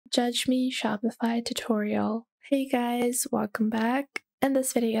Judge Me Shopify tutorial. Hey guys, welcome back. In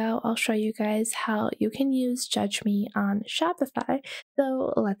this video, I'll show you guys how you can use Judge Me on Shopify.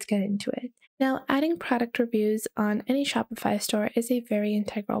 So let's get into it. Now, adding product reviews on any Shopify store is a very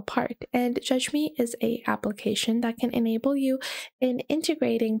integral part, and Judge Me is an application that can enable you in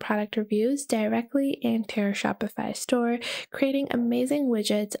integrating product reviews directly into your Shopify store, creating amazing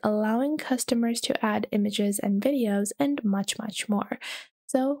widgets, allowing customers to add images and videos, and much, much more.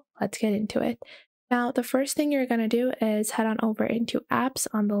 So let's get into it. Now, the first thing you're going to do is head on over into apps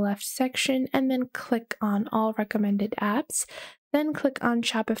on the left section and then click on all recommended apps. Then click on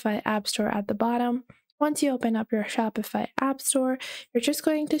Shopify App Store at the bottom. Once you open up your Shopify App Store, you're just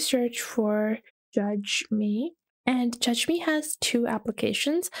going to search for Judge Me. And Judge Me has two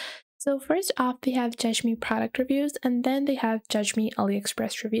applications. So first off, they have Judge Me product reviews, and then they have Judge Me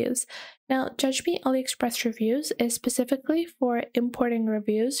AliExpress reviews. Now, Judge Me AliExpress reviews is specifically for importing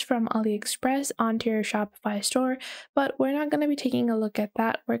reviews from AliExpress onto your Shopify store, but we're not going to be taking a look at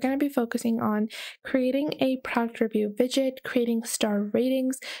that. We're going to be focusing on creating a product review widget, creating star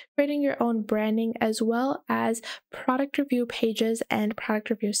ratings, creating your own branding, as well as product review pages and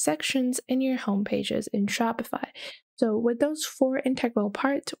product review sections in your home pages in Shopify. So with those four integral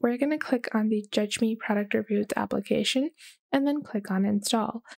parts, we're going to click on the Judge Me product reviews application and then click on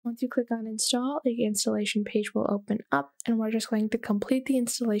install. Once you click on install, the installation page will open up and we're just going to complete the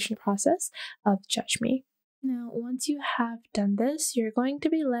installation process of Judge Me. Now, once you have done this, you're going to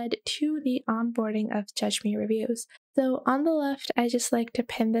be led to the onboarding of Judge Me reviews. So on the left, I just like to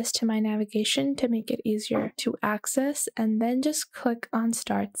pin this to my navigation to make it easier to access, and then just click on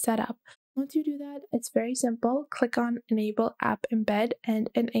Start Setup. Once you do that, it's very simple. Click on Enable App Embed, and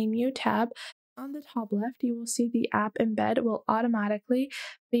in a new tab, on the top left, you will see the app embed will automatically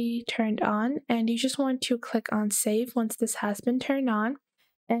be turned on, and you just want to click on Save once this has been turned on.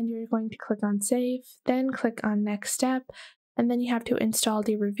 And you're going to click on Save, then click on Next Step, and then you have to install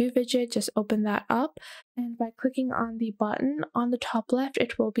the review widget. Just open that up, and by clicking on the button on the top left,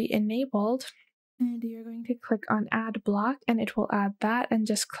 it will be enabled. And you're going to click on Add Block, and it will add that, and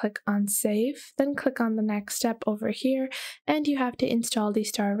just click on Save. Then click on the next step over here, and you have to install the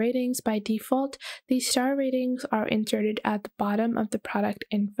star ratings. By default, the star ratings are inserted at the bottom of the product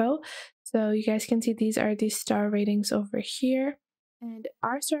info. So you guys can see these are the star ratings over here. And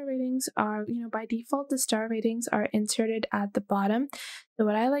our star ratings are, by default, the star ratings are inserted at the bottom. So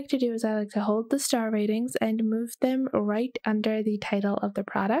what I like to do is I like to hold the star ratings and move them right under the title of the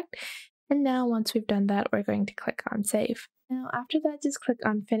product. And now once we've done that, we're going to click on Save. Now after that, just click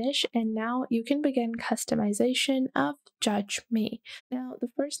on Finish, and now you can begin customization of Judge Me. Now the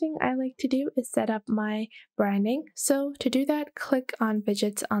first thing I like to do is set up my branding. So to do that, click on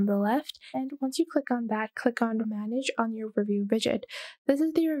Widgets on the left, and once you click on that, click on Manage on your review widget. This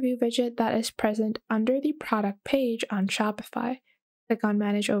is the review widget that is present under the product page on Shopify. Click on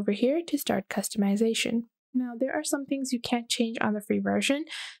Manage over here to start customization. Now, there are some things you can't change on the free version,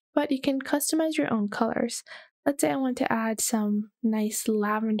 but you can customize your own colors. Let's say I want to add some nice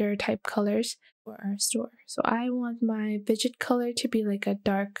lavender type colors for our store. So I want my widget color to be like a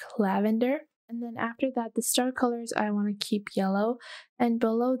dark lavender. And then after that, the star colors, I want to keep yellow. And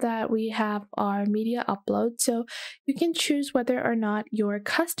below that, we have our media upload. So you can choose whether or not your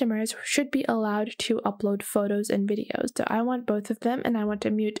customers should be allowed to upload photos and videos. So I want both of them, and I want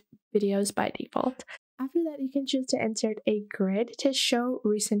to mute videos by default. After that, you can choose to insert a grid to show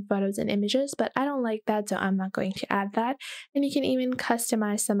recent photos and images, but I don't like that, so I'm not going to add that. And you can even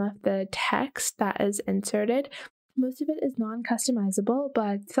customize some of the text that is inserted. Most of it is non-customizable,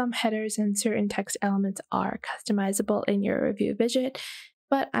 but some headers and certain text elements are customizable in your review widget.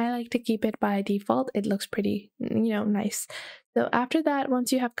 But I like to keep it by default. It looks pretty, nice. So after that,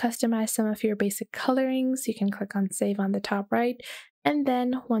 once you have customized some of your basic colorings, you can click on Save on the top right. And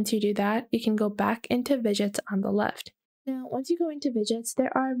then once you do that, you can go back into widgets on the left. Now, once you go into widgets,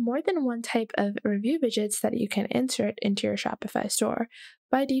 there are more than one type of review widgets that you can insert into your Shopify store.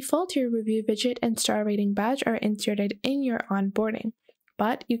 By default, your review widget and star rating badge are inserted in your onboarding.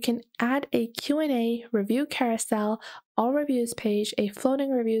 But you can add a Q&A, review carousel, all reviews page, a floating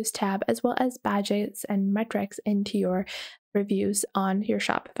reviews tab, as well as badges and metrics into your reviews on your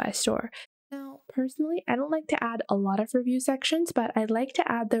Shopify store. Now, personally, I don't like to add a lot of review sections, but I like to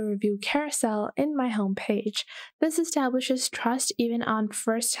add the review carousel in my home page. This establishes trust even on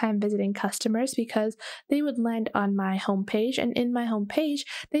first-time visiting customers because they would land on my home page, and in my home page,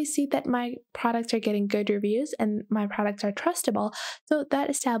 they see that my products are getting good reviews and my products are trustable, so that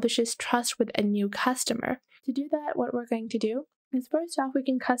establishes trust with a new customer. To do that, what we're going to do is first off, we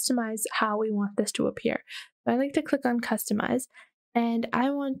can customize how we want this to appear. So I like to click on Customize. And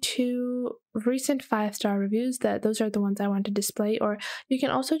I want to recent 5-star reviews, that those are the ones I want to display. Or you can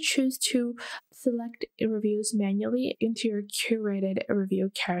also choose to select reviews manually into your curated review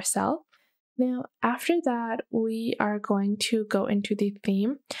carousel. Now, after that, we are going to go into the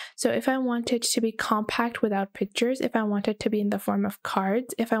theme. So if I want it to be compact without pictures, if I want it to be in the form of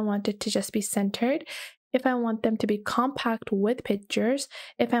cards, if I want it to just be centered, if I want them to be compact with pictures,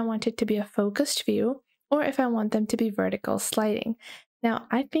 if I want it to be a focused view, or if I want them to be vertical sliding. Now,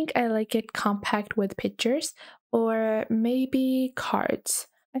 I think I like it compact with pictures, or maybe cards.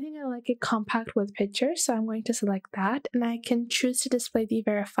 I think I like it compact with pictures, so I'm going to select that, and I can choose to display the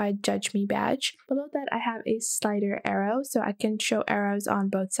verified Judge Me badge. Below that, I have a slider arrow, so I can show arrows on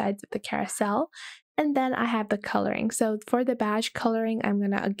both sides of the carousel. And then I have the coloring. So for the badge coloring, I'm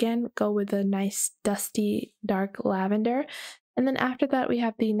going to again go with a nice dusty dark lavender. And then after that, we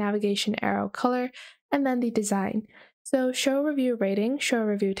have the navigation arrow color, and then the design. So show review rating, show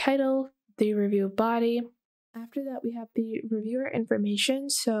review title, the review body. After that, we have the reviewer information.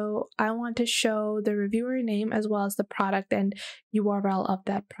 So I want to show the reviewer name as well as the product and URL of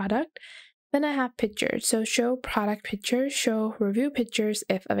that product. Then I have pictures. So show product pictures, show review pictures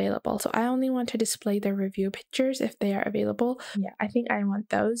if available. So I only want to display the review pictures if they are available. Yeah, I think I want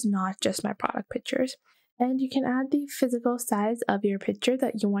those, not just my product pictures. And you can add the physical size of your picture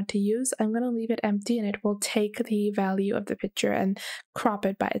that you want to use. I'm going to leave it empty and it will take the value of the picture and crop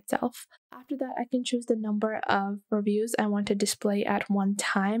it by itself. After that, I can choose the number of reviews I want to display at one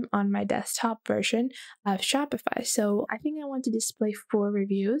time on my desktop version of Shopify. So I think I want to display 4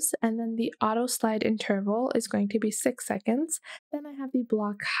 reviews, and then the auto slide interval is going to be 6 seconds. Then I have the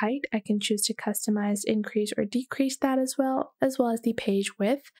block height. I can choose to customize, increase, or decrease that as well as the page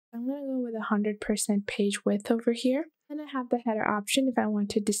width. I'm going to go with 100% page width over here. Then I have the header option if I want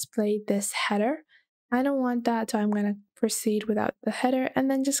to display this header. I don't want that, so I'm going to proceed without the header and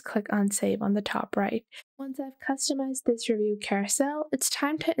then just click on save on the top right. Once I've customized this review carousel, it's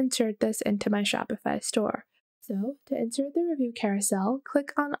time to insert this into my Shopify store. So to insert the review carousel,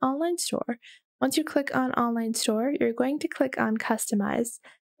 click on online store. Once you click on online store, you're going to click on customize.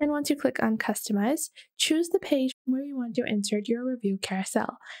 And once you click on customize, choose the page where you want to insert your review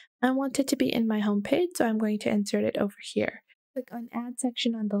carousel. I want it to be in my home page, so I'm going to insert it over here. Click on add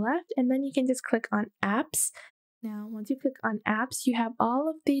section on the left, and then you can just click on apps. Now, once you click on apps, you have all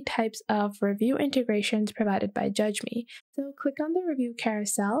of the types of review integrations provided by Judge Me. So click on the review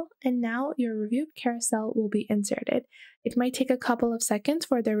carousel, and now your review carousel will be inserted. It might take a couple of seconds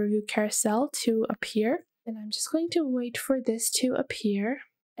for the review carousel to appear, and I'm just going to wait for this to appear.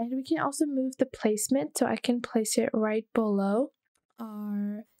 And we can also move the placement, so I can place it right below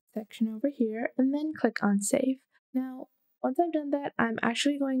our section over here, and then click on save. Now, once I've done that, I'm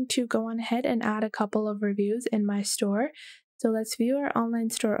actually going to go on ahead and add a couple of reviews in my store. So let's view our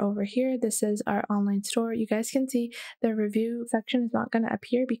online store over here. This is our online store. You guys can see the review section is not going to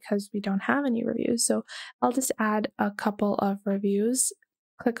appear because we don't have any reviews. So I'll just add a couple of reviews.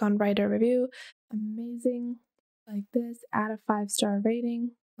 Click on write a review. Amazing, like this. Add a 5-star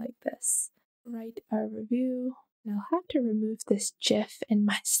rating, like this. Write a review. And I'll have to remove this GIF in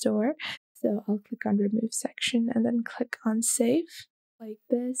my store. So I'll click on remove section and then click on save like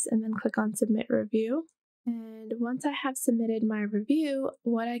this, and then click on submit review. And once I have submitted my review,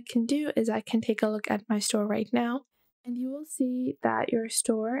 what I can do is I can take a look at my store right now, and you will see that your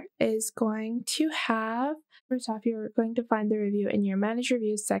store is going to have, first off, you're going to find the review in your manage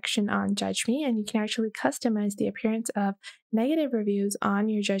reviews section on Judge Me, and you can actually customize the appearance of negative reviews on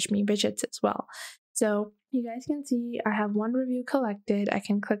your Judge Me widgets as well. So you guys can see I have 1 review collected. I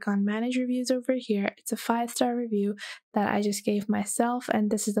can click on manage reviews over here. It's a 5-star review that I just gave myself, and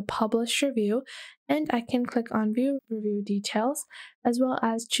this is a published review. And I can click on view review details, as well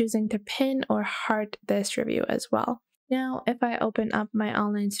as choosing to pin or heart this review as well. Now, if I open up my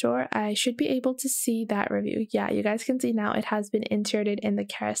online store, I should be able to see that review. Yeah, you guys can see now it has been inserted in the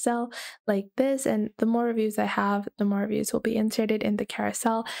carousel like this, and the more reviews I have, the more reviews will be inserted in the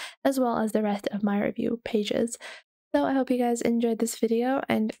carousel, as well as the rest of my review pages. So I hope you guys enjoyed this video,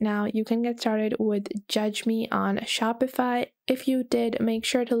 and now you can get started with Judge Me on Shopify. If you did, make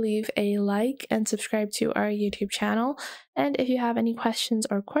sure to leave a like and subscribe to our YouTube channel. And if you have any questions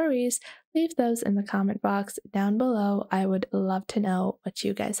or queries, leave those in the comment box down below. I would love to know what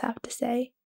you guys have to say.